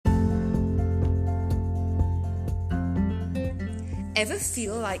Ever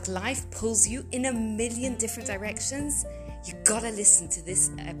feel like life pulls you in a million different directions? You gotta listen to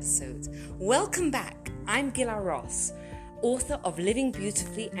this episode. Welcome back. I'm Gila Ross, author of Living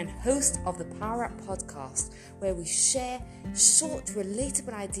Beautifully and host of the Power Up podcast, where we share short,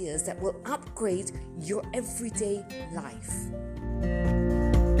 relatable ideas that will upgrade your everyday life.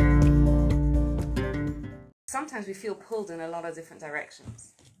 Sometimes we feel pulled in a lot of different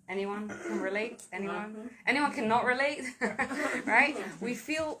directions. Anyone can relate? Anyone cannot relate? Right? We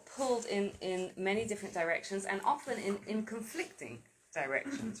feel pulled in many different directions and often in conflicting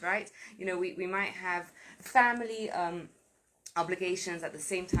directions, right? You know, we might have family obligations at the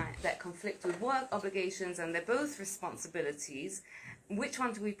same time that conflict with work obligations, and they're both responsibilities. Which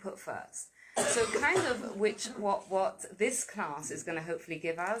one do we put first? So kind of what this class is going to hopefully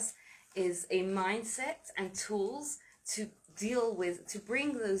give us is a mindset and tools to deal with, to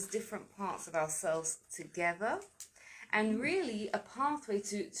bring those different parts of ourselves together, and really a pathway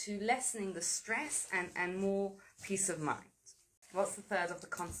to lessening the stress and more peace of mind. What's the third of the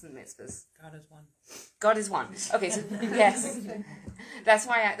constant mitzvahs? God is one. God is one. Okay, so yes, that's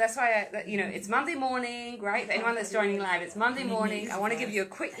why you know, it's Monday morning, right? For anyone that's joining live, it's Monday morning. I want to give you a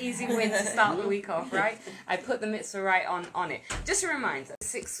quick, easy win to start the week off, right? I put the mitzvah right on it. Just a reminder: the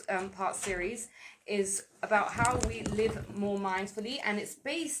 6-part series is about how we live more mindfully, and it's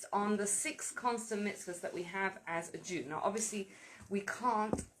based on the 6 constant mitzvahs that we have as a Jew. Now, obviously, we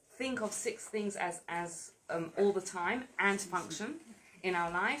can't think of 6 things as all the time and function in our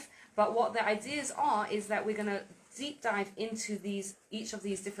life, but what the ideas are is that we're going to deep dive into each of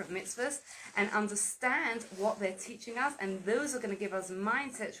these different mitzvahs and understand what they're teaching us, and those are going to give us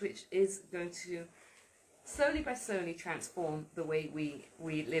mindsets which is going to slowly by slowly transform the way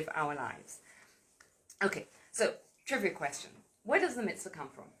we live our lives. Okay, so trivia question. Where does the mitzvah come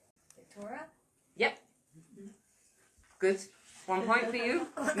from? The Torah? Yep. Good. 1 point for you.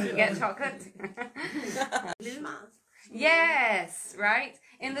 You get chocolate. Shema. Yes, right?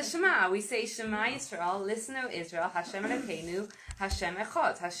 In the Shema, we say Shema Yisrael, listen, O Israel, Hashem Elokeinu, Hashem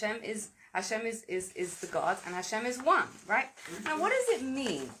Echad. Hashem is the God, and Hashem is one, right? Now, what does it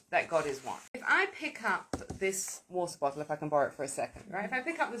mean that God is one? If I pick up this water bottle, if I can borrow it for a second, right? If I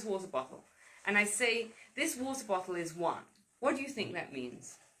pick up this water bottle and I say, this water bottle is one, what do you think that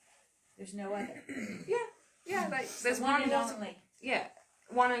means? There's no other. Yeah, like there's one water. Only. Yeah,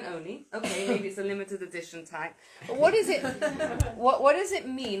 one and only. Okay, maybe it's a limited edition type. But what is it? What does it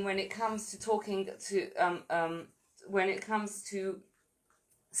mean when it comes to talking to when it comes to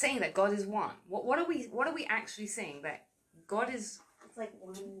saying that God is one? What are we actually saying, that God is? It's like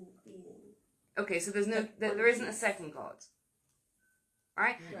one being. Okay, so there isn't a second God.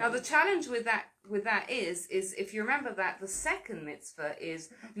 Right? Now the challenge with that is if you remember that the second mitzvah is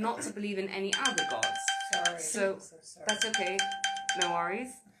not to believe in any other gods. Sorry. So sorry. that's okay, no worries.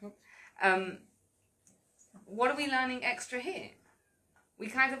 What are we learning extra here? We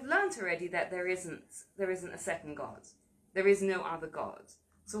kind of learnt already that there isn't a second God. There is no other God.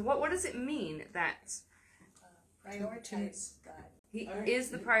 So what does it mean that Prioritize God. He is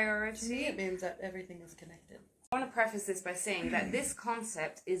the priority? To me, it means that everything is connected. I want to preface this by saying that this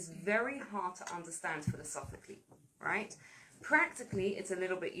concept is very hard to understand philosophically, right? Practically, it's a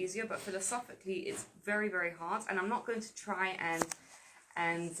little bit easier, but philosophically, it's very, very hard. And I'm not going to try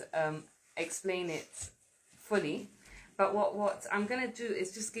and explain it fully. But what I'm going to do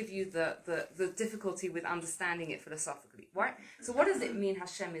is just give you the difficulty with understanding it philosophically, right? So what does it mean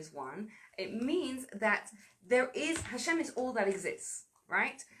Hashem is one? It means that Hashem is all that exists,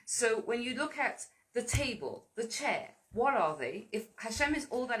 right? So when you look at the table, the chair, what are they? If Hashem is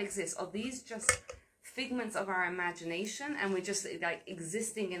all that exists, are these just figments of our imagination, and we're just like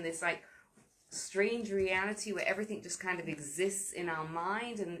existing in this like strange reality where everything just kind of exists in our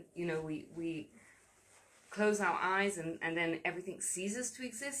mind, and you know we close our eyes and then everything ceases to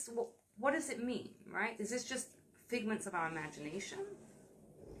exist? What does it mean, right? Is this just figments of our imagination?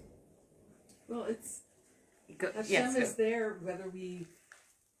 Well, Hashem is there whether we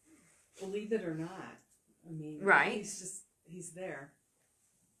believe it or not. I mean, right. He's there.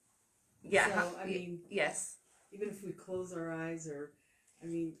 Yeah. So, I mean, yes. Even if we close our eyes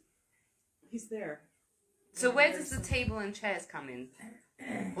he's there. So where does the table and chairs come in?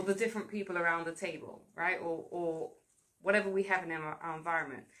 Or the different people around the table, right? Or whatever we have in our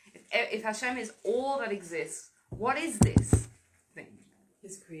environment. If Hashem is all that exists, what is this thing?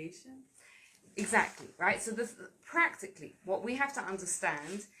 His creation? Exactly, right? So practically, what we have to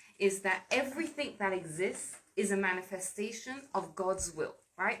understand is that everything that exists is a manifestation of God's will,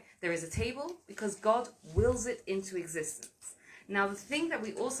 right? There is a table because God wills it into existence. Now, the thing that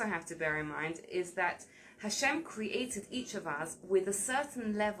we also have to bear in mind is that Hashem created each of us with a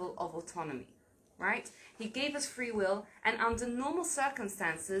certain level of autonomy, right? He gave us free will, and under normal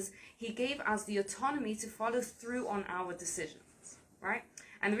circumstances, he gave us the autonomy to follow through on our decisions, right?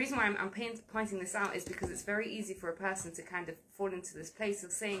 And the reason why I'm pointing this out is because it's very easy for a person to kind of fall into this place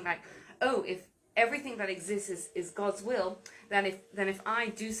of saying like, oh, if everything that exists is God's will, then if I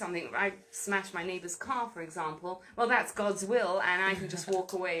do something, if I smash my neighbor's car, for example, well, that's God's will, and I can just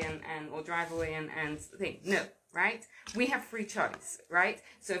walk away and or drive away and think. No, right? We have free choice, right?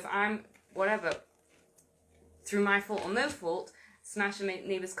 So if I'm, whatever, through my fault or no fault, smash a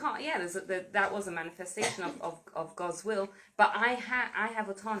neighbor's car, yeah, that was a manifestation of God's will, but I have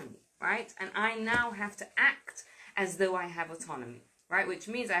autonomy, right? And I now have to act as though I have autonomy, right? Which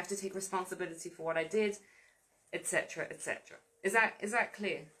means I have to take responsibility for what I did, etc., etc. Is that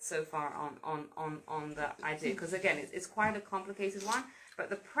clear so far on the idea? Because again, it's quite a complicated one,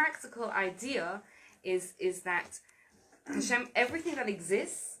 but the practical idea is that Hashem, everything that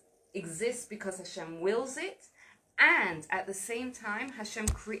exists because Hashem wills it, and at the same time, Hashem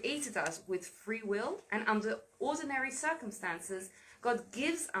created us with free will, and under ordinary circumstances, God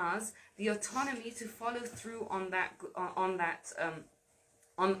gives us the autonomy to follow through on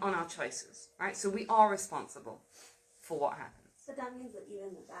our choices, right? So we are responsible for what happens. So that means that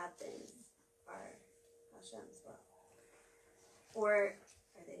even the bad things are Hashem's will, or are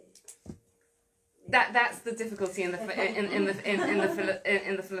they? That's the difficulty in the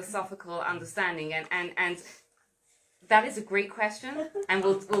philosophical understanding, and that is a great question, and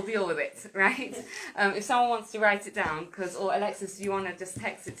we'll deal with it, right? If someone wants to write it down, or Alexis, do you want to just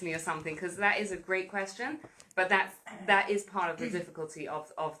text it to me or something? Because that is a great question, but that is part of the difficulty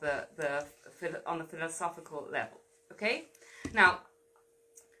of the on the philosophical level. Okay, now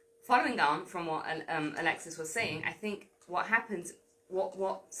following on from what Alexis was saying, I think what happens,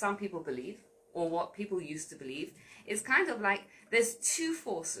 what some people believe, or what people used to believe, is kind of like there's two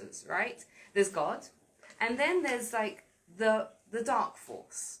forces, right? There's God, and then there's like the dark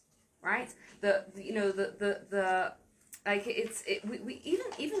force, right? Even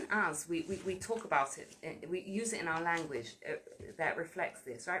as we talk about it, we use it in our language that reflects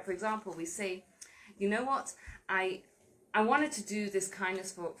this, right? For example, we say, you know what, I wanted to do this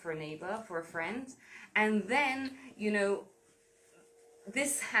kindness for a neighbor, for a friend, and then, you know,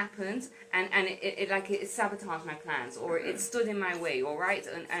 this happened, and it sabotaged my plans, or it stood in my way, all right,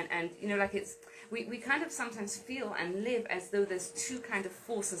 and you know, like we kind of sometimes feel and live as though there's two kind of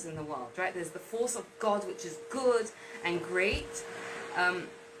forces in the world, right? There's the force of God, which is good and great,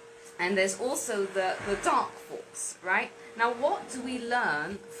 and there's also the dark force, right? Now, what do we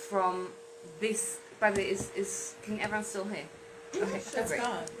learn from this? By the way, is King Evan still here? Okay, That's great.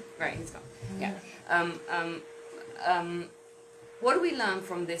 gone. Right, he's gone. Yeah. What do we learn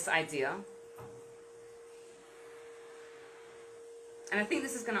from this idea? And I think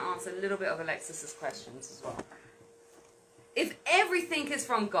this is going to answer a little bit of Alexis's questions as well. If everything is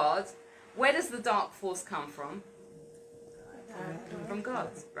from God, where does the dark force come from? From God,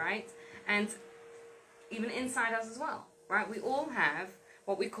 right? And even inside us as well, right? We all have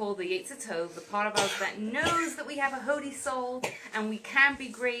what we call the Yetzer Tov, the part of us that knows that we have a holy soul and we can be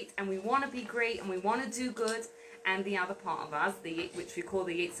great and we want to be great and we want to do good, and the other part of us, which we call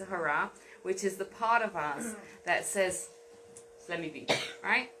the Yetzer Hara, which is the part of us that says, let me be,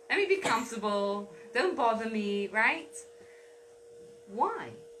 right? Let me be comfortable, don't bother me, right?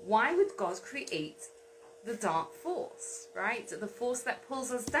 Why? Why would God create the dark force, right? The force that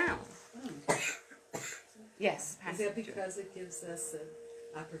pulls us down. Yes, Is that because it gives us an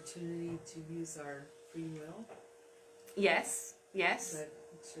opportunity to use our free will? Yes, yes. But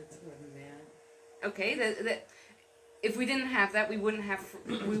I'm sure it's more than that. Okay, if we didn't have that,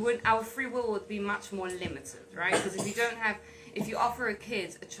 our free will would be much more limited, right? Because if you offer a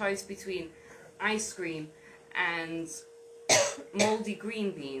kid a choice between ice cream and moldy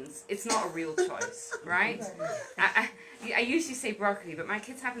green beans, it's not a real choice, right? I usually say broccoli, but my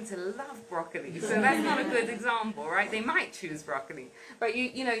kids happen to love broccoli, so that's not a good example, right? They might choose broccoli, but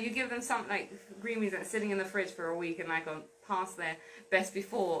you give them something like green beans that's sitting in the fridge for a week and like on past their best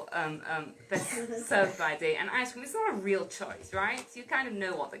before, best served by date, and ice cream, it's not a real choice, right? So you kind of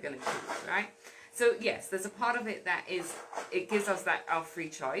know what they're going to choose, right? So yes, there's a part of it that it gives us that our free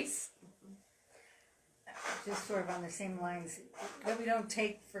choice. Just sort of on the same lines, that we don't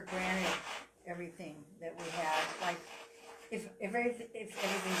take for granted everything that we have. Like, if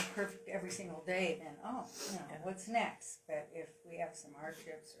everything's perfect every single day, then what's next? But if we have some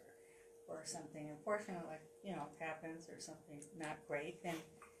hardships or something unfortunate, like happens, or something not great, then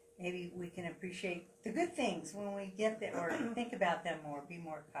maybe we can appreciate the good things when we get there, or think about them more, be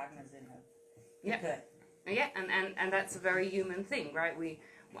more cognizant of the Yeah. good. Yeah, and that's a very human thing, right? We,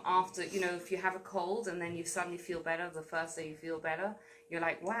 after, you know, if you have a cold and then you suddenly feel better, the first day you feel better, you're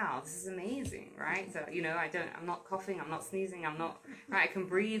like, wow, this is amazing, right? So, you know, I'm not coughing, I'm not sneezing, I'm not, right, I can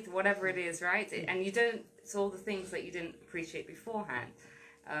breathe, whatever it is, right? And you don't, it's all the things that you didn't appreciate beforehand.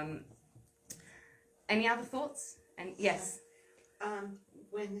 Any other thoughts? And yes.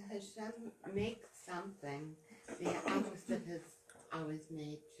 When Hashem makes something, the opposite is always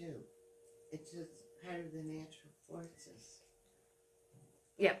made too. It's just part of the natural forces.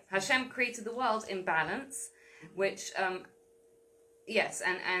 Yeah, Hashem created the world in balance, which, yes,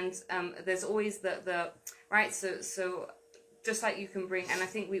 and there's always the right, so just like you can bring, and I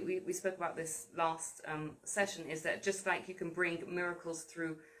think we spoke about this last session, is that just like you can bring miracles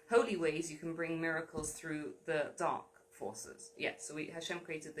through holy ways, you can bring miracles through the dark forces. Yeah, so Hashem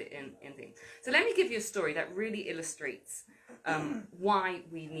created the in thing. So let me give you a story that really illustrates why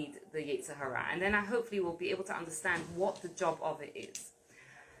we need the Yetzer Hara, and then I hopefully will be able to understand what the job of it is.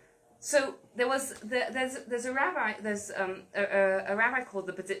 So there's a rabbi, a rabbi called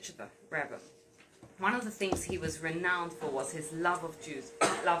the Berditchever Rebbe. One of the things he was renowned for was his love of Jews,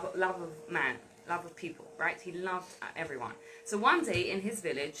 love of man, love of people, right? He loved everyone. So one day in his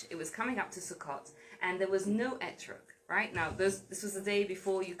village, it was coming up to Sukkot, and there was no etrog, right? Now, this was the day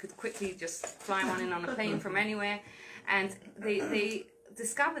before you could quickly just fly one in on a plane from anywhere, and they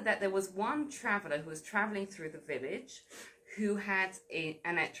discovered that there was one traveler who was traveling through the village who had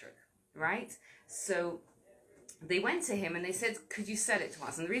an etrog, right? So they went to him and they said, could you sell it to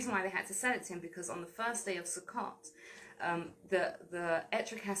us? And the reason why they had to sell it to him, because on the first day of Sukkot, the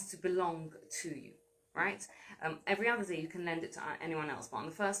etrog has to belong to you, right? Every other day you can lend it to anyone else, but on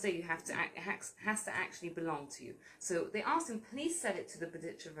the first day you have to it has to actually belong to you. So they asked him, please sell it to the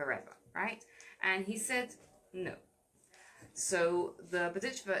Berditchever Rebbe, right? And he said no. So the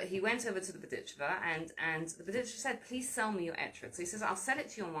Berditchever, he went over to the Berditchever, and the Berditchever said, please sell me your etrog. So he says, I'll sell it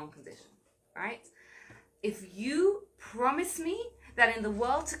to you on one condition, right? If you promise me that in the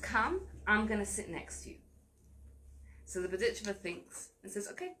world to come, I'm going to sit next to you. So the Berditchever thinks and says,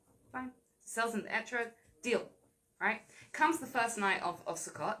 okay, fine. Sells him the etrog, deal, right? Comes the first night of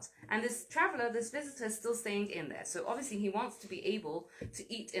Sukkot, and this traveler, this visitor, is still staying in there. So obviously he wants to be able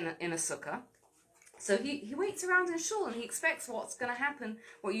to eat in a sukkah. So he waits around in shul, and he expects what's going to happen.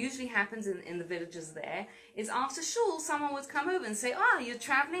 What usually happens in the villages there is after shul, someone would come over and say, you're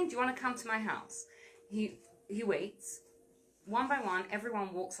traveling? Do you want to come to my house? He waits. One by one,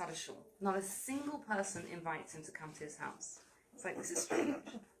 everyone walks out of shul. Not a single person invites him to come to his house. It's like, this is strange.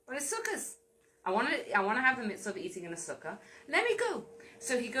 But it's sukkahs. I want to have the mitzvah of eating in a sukkah. Let me go.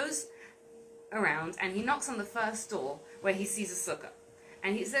 So he goes around and he knocks on the first door where he sees a sukkah.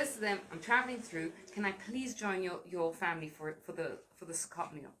 And he says to them, I'm traveling through, can I please join your family for the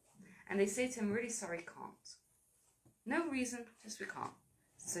Sukkot meal? And they say to him, really sorry, can't. No reason, just we can't.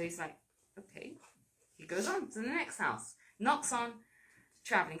 So he's like, okay. He goes on to the next house, knocks on,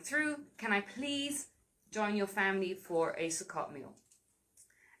 traveling through, can I please join your family for a Sukkot meal?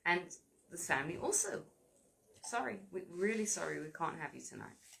 And this family also, sorry, we're really sorry, we can't have you tonight.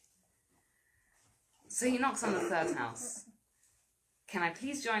 So he knocks on the third house. Can I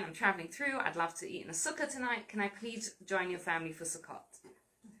please join? I'm traveling through. I'd love to eat in a sukkah tonight. Can I please join your family for Sukkot?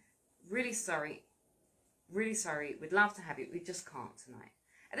 Really sorry. Really sorry. We'd love to have you. We just can't tonight.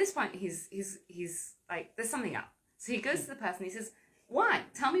 At this point, he's like, there's something up. So he goes to the person. He says, why?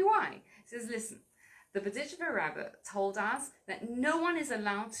 Tell me why. He says, listen, the Berditchever Rebbe told us that no one is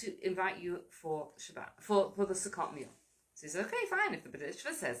allowed to invite you for Shabbat, for the Sukkot meal. So he says, okay, fine. If the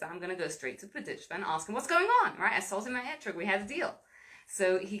Berditchever says that, I'm going to go straight to Berditchever and ask him what's going on, right? I sold him my etrog. We had a deal.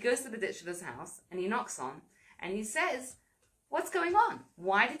 So he goes to the Berditchever's house and he knocks on and he says, what's going on?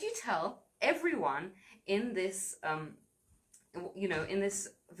 Why did you tell everyone in this, in this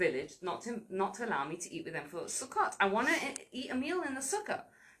village not to allow me to eat with them for Sukkot? I want to eat a meal in the sukkah.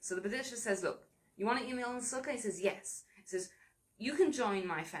 So the Berditchever says, look, you want to eat a meal in the sukkah? He says, yes. He says, you can join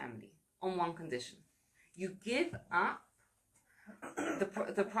my family on one condition. You give up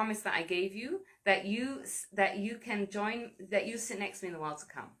the promise that I gave you, that you can join, that you sit next to me in the world to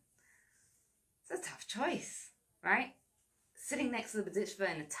come. It's a tough choice, right? Sitting next to the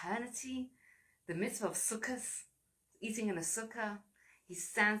Berditchever in eternity, the mitzvah of sukkahs, eating in a sukkah. He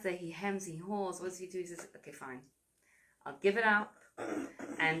stands there, he hems, he haws. What does he do? He says, okay, fine. I'll give it up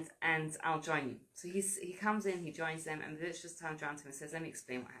and I'll join you. So he comes in, he joins them, and the Berditchever turns around to him and says, let me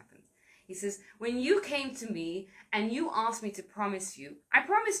explain what happened. He says, when you came to me and you asked me to promise you, I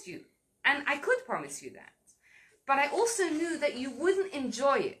promised you. And I could promise you that. but I also knew that you wouldn't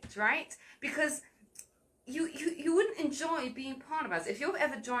enjoy it, right? Because you wouldn't enjoy being part of us. If you've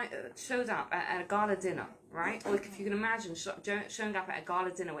ever showed up at a gala dinner, right? Or if you can imagine showing up at a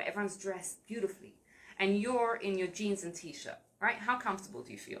gala dinner where everyone's dressed beautifully and you're in your jeans and t-shirt, right? How comfortable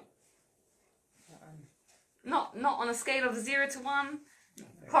do you feel? Not on a scale of 0 to 1,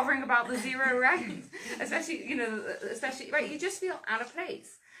 hovering about the 0, right? especially, right? You just feel out of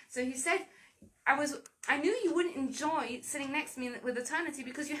place. So he said, I knew you wouldn't enjoy sitting next to me with eternity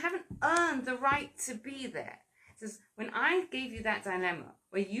because you haven't earned the right to be there. He says, when I gave you that dilemma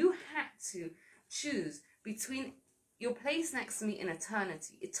where you had to choose between your place next to me in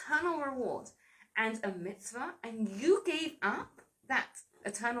eternity, eternal reward, and a mitzvah, and you gave up that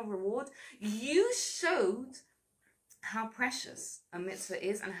eternal reward, you showed how precious a mitzvah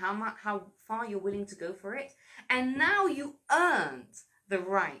is and how far you're willing to go for it. And now you earned the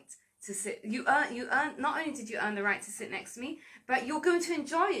right to sit. You earn. Not only did you earn the right to sit next to me, but you're going to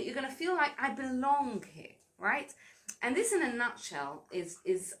enjoy it. You're going to feel like I belong here, right? And this, in a nutshell,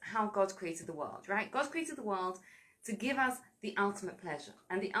 is how God created the world, right? God created the world to give us the ultimate pleasure,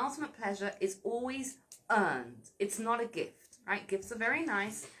 and the ultimate pleasure is always earned. It's not a gift, right? Gifts are very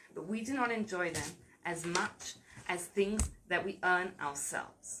nice, but we do not enjoy them as much as things that we earn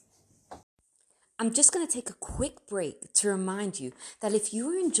ourselves. I'm just going to take a quick break to remind you that if you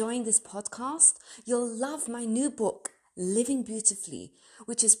are enjoying this podcast, you'll love my new book, Living Beautifully,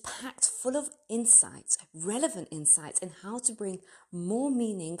 which is packed full of insights, relevant insights, in how to bring more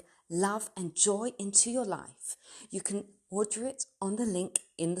meaning, love, and joy into your life. You can order it on the link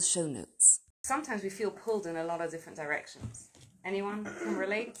in the show notes. Sometimes we feel pulled in a lot of different directions. Anyone can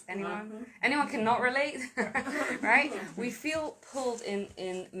relate? Anyone cannot relate? Right? We feel pulled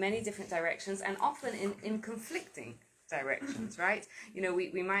in many different directions, and often in conflicting directions, right?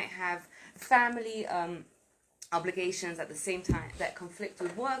 We might have family obligations at the same time that conflict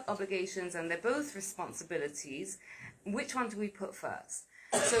with work obligations, and they're both responsibilities. Which one do we put first?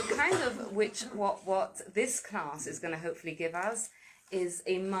 So kind of what this class is going to hopefully give us is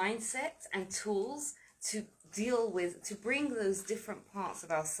a mindset and tools to bring those different parts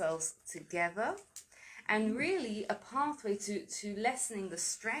of ourselves together, and really a pathway to lessening the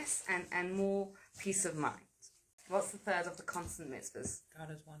stress and more peace of mind. What's the third of the constant mitzvahs?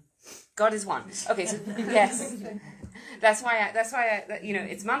 God is one. God is one. Okay, so yes, that's why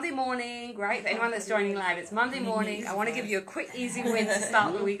it's Monday morning, right? For anyone that's joining live, it's Monday morning. I want to give you a quick, easy win to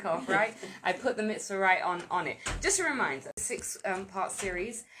start the week off, right? I put the mitzvah right on it. Just a reminder, the 6-part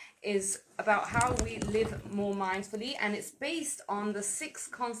series is about how we live more mindfully, and it's based on the 6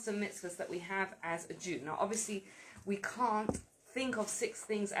 constant mitzvahs that we have as a Jew. Now, obviously, we can't think of 6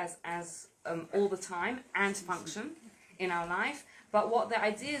 things as all the time and function in our life, but what the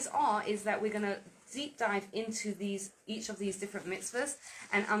ideas is that we're going to deep dive into each of these different mitzvahs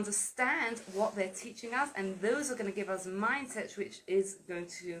and understand what they're teaching us, and those are going to give us mindsets which is going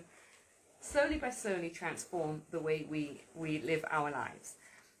to slowly by slowly transform the way we live our lives.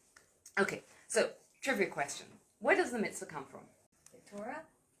 Okay, so trivia question. Where does the mitzvah come from? The Torah?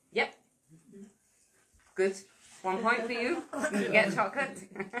 Yep. Good. 1 point for you. You get chocolate.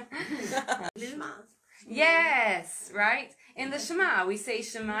 Shema. Yes, right? In the Shema, we say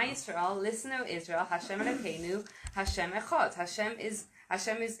Shema Yisrael, listen, O Israel, Hashem Elokeinu, Hashem Echad. Hashem is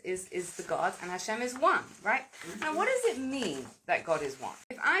the God, and Hashem is one, right? Now, what does it mean that God is one?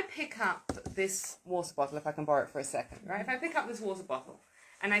 If I pick up this water bottle, if I can borrow it for a second, right? If I pick up this water bottle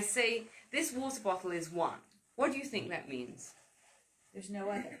and I say, this water bottle is one, what do you think that means? There's no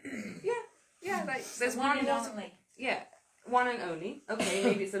other. Yeah, like there's One one and water. only. Yeah, one and only. Okay,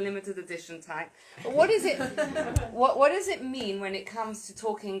 maybe it's a limited edition type. But what is it? What does it mean when it comes to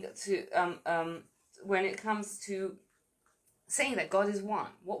talking to when it comes to saying that God is one?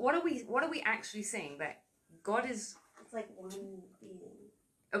 What are we actually saying? That God is. It's like one being.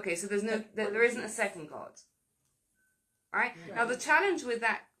 Okay, so there isn't a second God. Right? Now the challenge with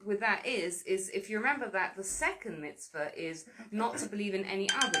that is if you remember that the second mitzvah is not to believe in any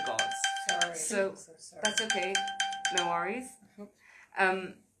other gods. Sorry. So sorry. that's okay, no worries.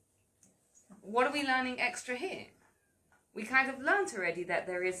 What are we learning extra here? We kind of learnt already that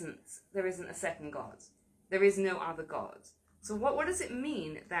there isn't a second God. There is no other God. So what does it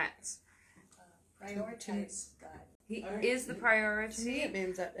mean that Prioritize God. He is the priority? To me, it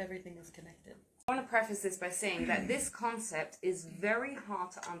means that everything is connected. I want to preface this by saying that this concept is very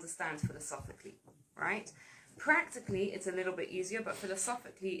hard to understand philosophically, right? Practically, it's a little bit easier, but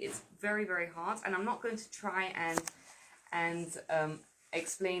philosophically, it's very, very hard. And I'm not going to try and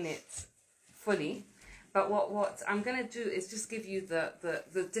explain it fully. But what I'm going to do is just give you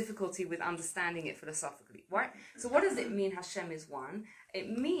the difficulty with understanding it philosophically, right? So what does it mean Hashem is one? It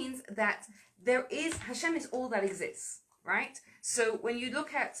means that Hashem is all that exists, right? So when you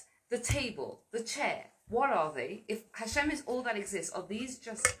look at the table, the chair, what are they? If Hashem is all that exists, are these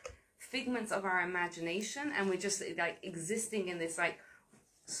just figments of our imagination, and we're just like existing in this like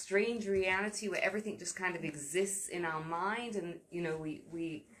strange reality where everything just kind of exists in our mind, and you know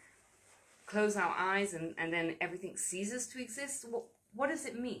we close our eyes and then everything ceases to exist? What does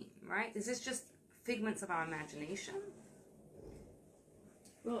it mean, right? Is this just figments of our imagination?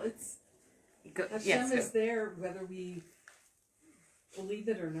 Well, Hashem is there whether we believe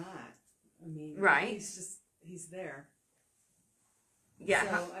it or not. I mean, right. He's there. Yeah.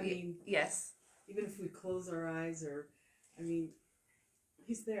 So, I mean, yes. Even if we close our eyes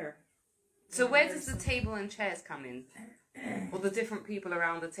he's there. So where does the table and chairs come in? Or the different people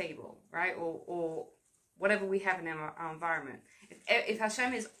around the table, right? Or whatever we have in our environment. If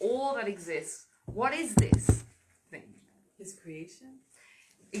Hashem is all that exists, what is this thing? His creation?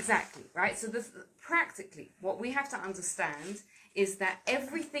 Exactly, right? So practically, what we have to understand is that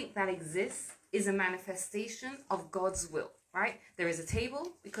everything that exists is a manifestation of God's will, right? There is a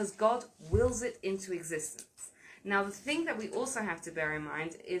table because God wills it into existence. Now, the thing that we also have to bear in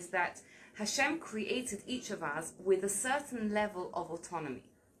mind is that Hashem created each of us with a certain level of autonomy,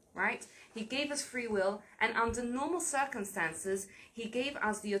 right? He gave us free will, and under normal circumstances, he gave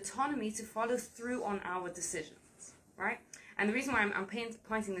us the autonomy to follow through on our decisions, right? And the reason why I'm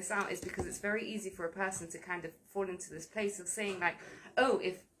pointing this out is because it's very easy for a person to kind of fall into this place of saying like, oh,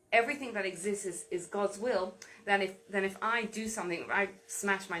 if everything that exists is God's will, then if I do something, if I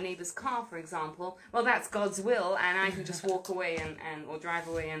smash my neighbor's car, for example, well, that's God's will, and I can just walk away and or drive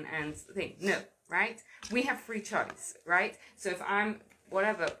away and think. No, right? We have free choice, right? So if I'm,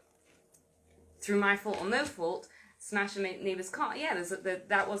 whatever, through my fault or no fault, smash a neighbor's car, yeah,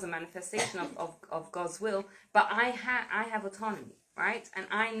 that was a manifestation of God's will, but I have autonomy, right? And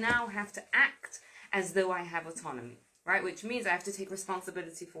I now have to act as though I have autonomy, right? Which means I have to take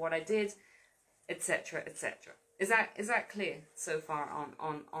responsibility for what I did, etc., etc. Is that clear so far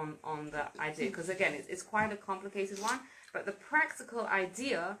on the idea? Because again, it's quite a complicated one, but the practical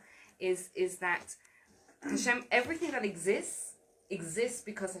idea is that Hashem, everything that exists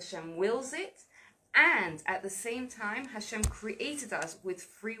because Hashem wills it. And at the same time, Hashem created us with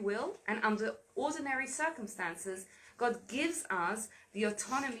free will, and under ordinary circumstances, God gives us the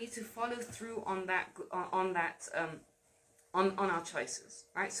autonomy to follow through on our choices,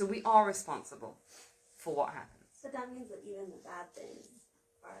 right? So we are responsible for what happens. But that means that even the bad things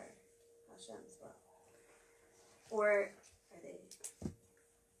are Hashem's will, or are they?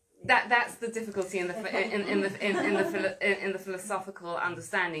 That's the difficulty in the philosophical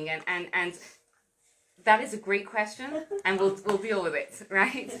understanding, and that is a great question, and we'll deal with it,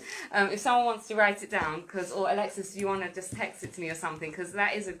 right? If someone wants to write it down, or Alexis, you want to just text it to me or something, because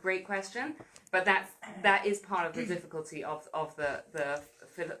that is a great question, but that is part of the difficulty of on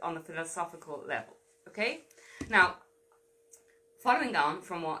the philosophical level. Okay, now following on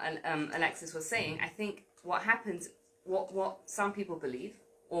from what Alexis was saying, I think what happens, what some people believe,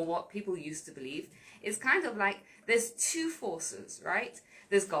 or what people used to believe, is kind of like there's two forces, right?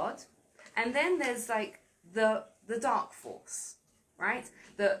 There's God. And then there's like the dark force, right?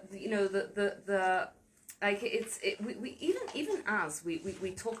 Even as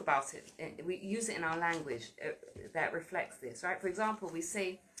we talk about it, we use it in our language that reflects this, right? For example, we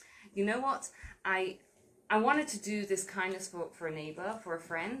say, you know what, I wanted to do this kindness for a neighbor, for a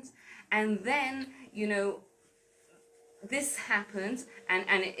friend, and then this happened, and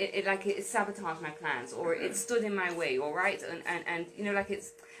it sabotaged my plans, or it stood in my way, all right, and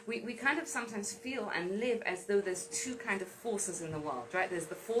we kind of sometimes feel and live as though there's two kind of forces in the world, right? There's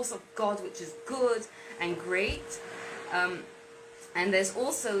the force of God, which is good and great, and there's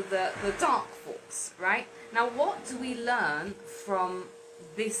also the dark force, right? Now, what do we learn from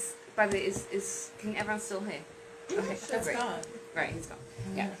this? By the way, is King Evan still here? Okay, That's great. gone. Right, he's gone.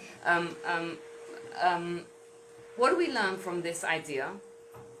 Yeah. What do we learn from this idea?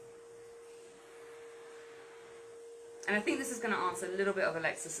 And I think this is going to answer a little bit of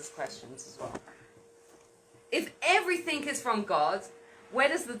Alexis's questions as well. If everything is from God, where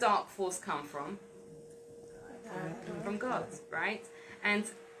does the dark force come from? From God, right? And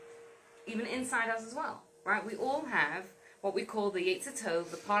even inside us as well, right? We all have what we call the Yetzer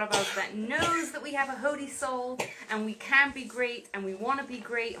Tov, the part of us that knows that we have a holy soul and we can be great and we want to be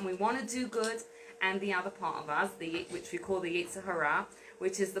great and we want to do good. And the other part of us, which we call the Yetzer Hara,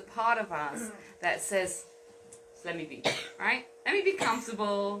 which is the part of us that says, let me be, right? Let me be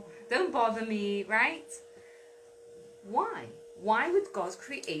comfortable. Don't bother me, right? Why? Why would God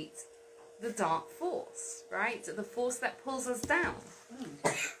create the dark force, right? The force that pulls us down.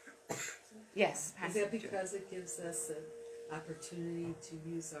 Yes, Is that because it gives us an opportunity to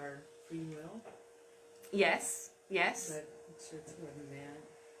use our free will? Yes, yes. But I'm sure it's more than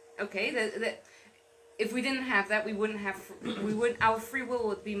that. Okay, if we didn't have that, we wouldn't have. Our free will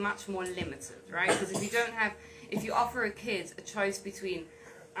would be much more limited, right? Because if you offer a kid a choice between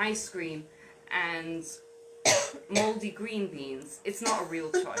ice cream and moldy green beans, it's not a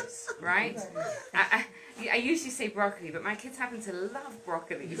real choice, right? I usually say broccoli, but my kids happen to love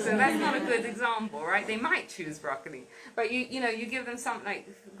broccoli, so that's not a good example, right? They might choose broccoli, but you give them something like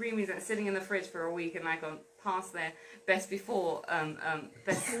green beans that's sitting in the fridge for a week and like on past their best before,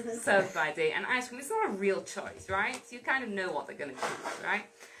 best served by date, and ice cream. It's not a real choice, right? So you kind of know what they're going to choose, right?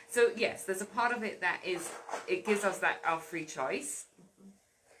 So yes, there's a part of it that it gives us that our free choice.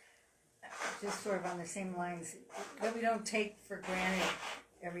 Just sort of on the same lines, that we don't take for granted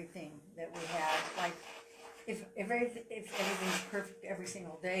everything that we have. Like, if everything's perfect every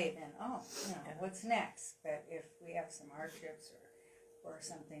single day, then what's next? But if we have some hardships or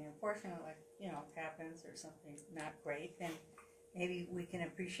something unfortunate, like happens, or something not great, then maybe we can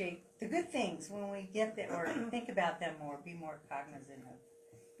appreciate the good things when we get there, or think about them more, be more cognizant of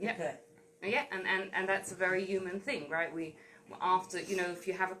the good. Yeah, and that's a very human thing, right? After, if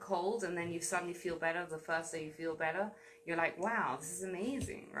you have a cold and then you suddenly feel better, the first day you feel better, you're like, wow, this is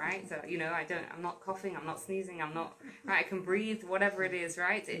amazing, right? So, I'm not coughing, I'm not sneezing, right, I can breathe, whatever it is,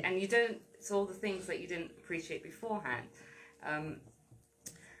 right? And it's all the things that you didn't appreciate beforehand.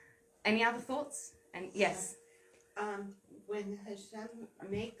 Any other thoughts? And yes. When Hashem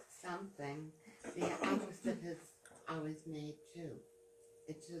makes something, the opposite is always made too.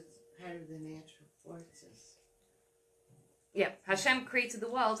 It's just part of the natural forces. Yeah, Hashem created the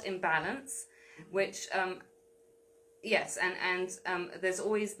world in balance, which, yes, and there's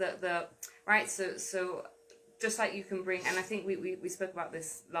always the right, so just like you can bring, and I think we spoke about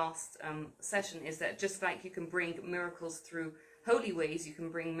this last session, is that just like you can bring miracles through holy ways, you can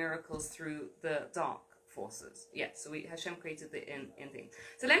bring miracles through the dark forces. Yeah, so Hashem created the in thing.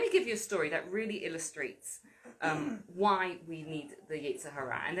 So let me give you a story that really illustrates why we need the Yetzer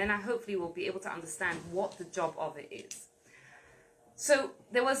Hara, and then I hopefully will be able to understand what the job of it is. So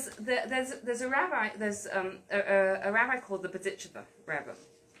there's a rabbi a rabbi called the Berditchever Rebbe.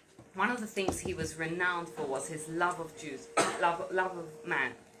 One of the things he was renowned for was his love of Jews, love of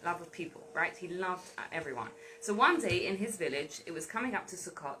man, love of people, right? He loved everyone. So one day in his village, it was coming up to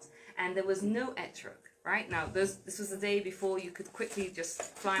Sukkot, and there was no etrog, right? Now this was the day before you could quickly just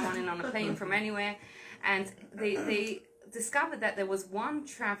fly one in on a plane from anywhere, and they discovered that there was one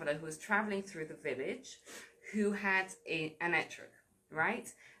traveler who was traveling through the village who had an etrog.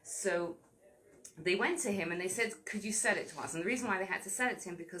 Right? So they went to him and they said, could you sell it to us? And the reason why they had to sell it to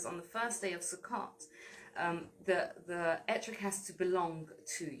him, because on the first day of Sukkot, the etrog has to belong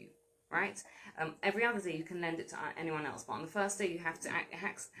to you, right? Every other day you can lend it to anyone else, but on the first day it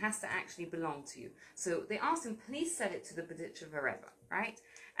has to actually belong to you. So they asked him, please sell it to the Berditchever Rebbe, right?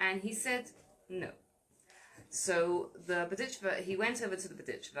 And he said, no. So the Berditchever, he went over to the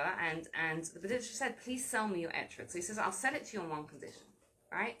Berditchever, and the Berditchever said, please sell me your etrog. So he says, I'll sell it to you on one condition,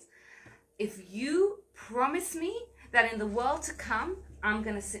 right? If you promise me that in the world to come, I'm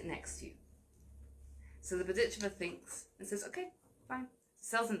going to sit next to you. So the Berditchever thinks and says, okay, fine.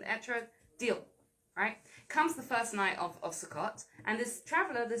 Sells him the etrog, deal, right? Comes the first night of Sukkot, and this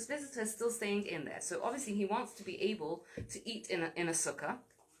traveler, this visitor, is still staying in there. So obviously he wants to be able to eat in a sukkah.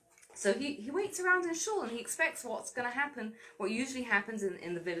 So he waits around in shul, and he expects what's going to happen. What usually happens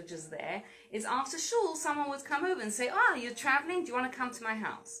in the villages there is after shul, someone would come over and say, you're traveling? Do you want to come to my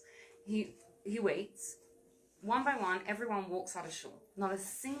house? He waits. One by one, everyone walks out of shul. Not a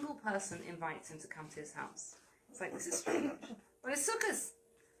single person invites him to come to his house. It's like, this is strange. But it's sukkahs.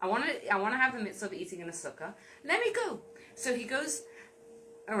 I want to have the mitzvah of eating in a sukkah. Let me go. So he goes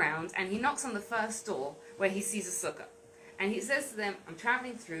around and he knocks on the first door where he sees a sukkah. And he says to them, I'm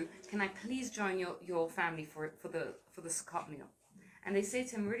traveling through, can I please join your family for the Sukkot meal? And they say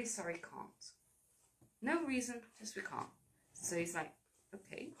to him, really sorry, can't. No reason, just we can't. So he's like,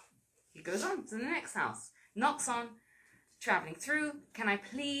 okay. He goes on to the next house, knocks on, traveling through, can I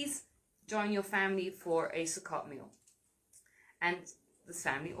please join your family for a Sukkot meal? And this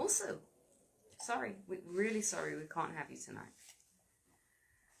family also, sorry, we're really sorry, we can't have you tonight.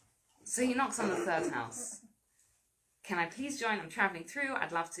 So he knocks on the third house. Can I please join? I'm traveling through.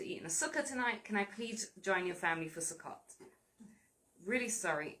 I'd love to eat in a sukkah tonight. Can I please join your family for Sukkot? Really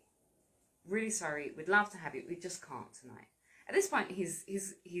sorry. We'd love to have you. We just can't tonight. At this point,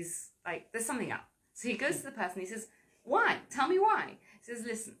 he's like, there's something up. So he goes to the person, he says, why? Tell me why. He says,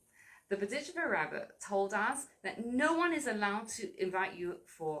 listen, the Berditchever Rebbe told us that no one is allowed to invite you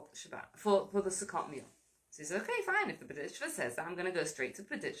for Shabbat, for the Sukkot meal. So he says, okay, fine. If the Berditchever says that, I'm going to go straight to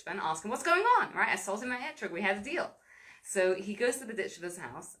Berditchever and ask him what's going on, right? I told him my etrog, we had a deal. So he goes to the Berditchever's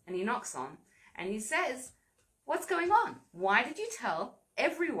house and he knocks on and he says, what's going on? Why did you tell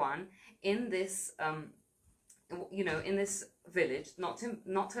everyone in this, in this village not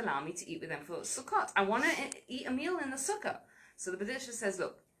to allow me to eat with them for Sukkot? I want to eat a meal in the Sukkah. So the Berditchever says,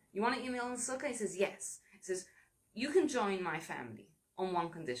 look, you want to eat a meal in the Sukkah? He says, yes. He says, you can join my family on one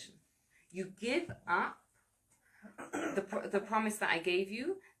condition. You give up the promise that I gave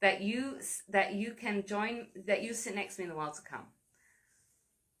you, that you can join, that you sit next to me in the world to come.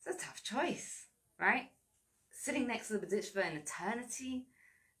 It's a tough choice, right? Sitting next to the Berditchever in eternity,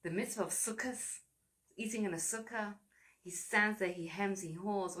 the mitzvah of sukkahs, eating in a sukkah. He stands there, he hems, he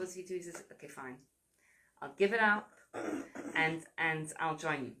haws. What does he do? He says, okay, fine. I'll give it up and I'll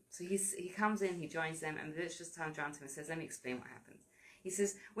join you. So he comes in, he joins them, and the Berditchever turns around to him and says, let me explain what happened. He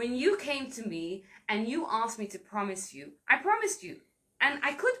says, when you came to me and you asked me to promise you, I promised you. And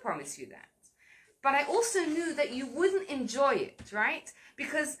I could promise you that. But I also knew that you wouldn't enjoy it, right?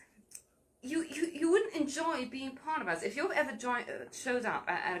 Because you wouldn't enjoy being part of us. If you've ever showed up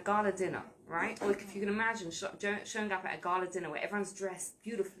at a gala dinner, right? Or if you can imagine showing up at a gala dinner where everyone's dressed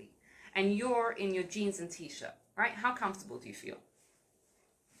beautifully and you're in your jeans and t-shirt, right? How comfortable do you feel?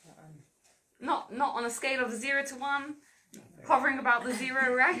 Not on a scale of 0 to 1, hovering about the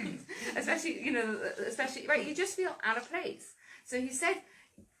 0, right? especially, right? You just feel out of place. So he said,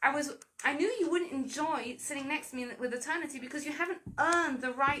 I knew you wouldn't enjoy sitting next to me with eternity because you haven't earned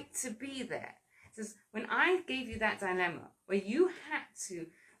the right to be there. He says, when I gave you that dilemma where you had to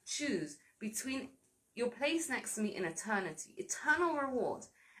choose between your place next to me in eternity, eternal reward,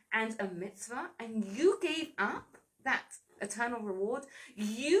 and a mitzvah, and you gave up that eternal reward,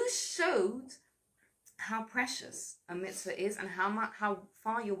 you showed how precious a mitzvah is and how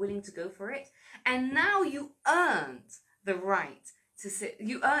far you're willing to go for it. And now you earned the right to sit.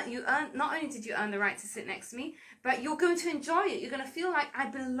 You earn. Not only did you earn the right to sit next to me, but you're going to enjoy it. You're going to feel like I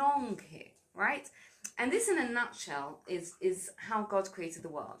belong here, right? And this, in a nutshell, is how God created the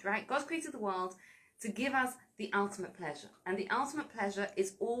world, right? God created the world to give us the ultimate pleasure, and the ultimate pleasure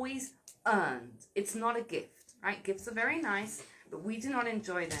is always earned. It's not a gift, right? Gifts are very nice, but we do not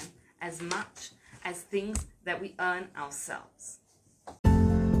enjoy them as much as things that we earn ourselves.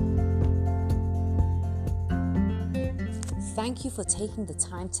 Thank you for taking the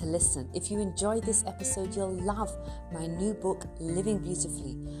time to listen. If you enjoyed this episode, you'll love my new book, Living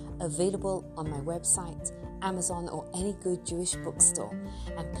Beautifully, available on my website, Amazon, or any good Jewish bookstore.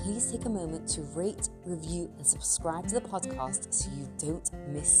 And please take a moment to rate, review, and subscribe to the podcast so you don't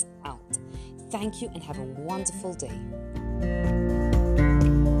miss out. Thank you and have a wonderful day.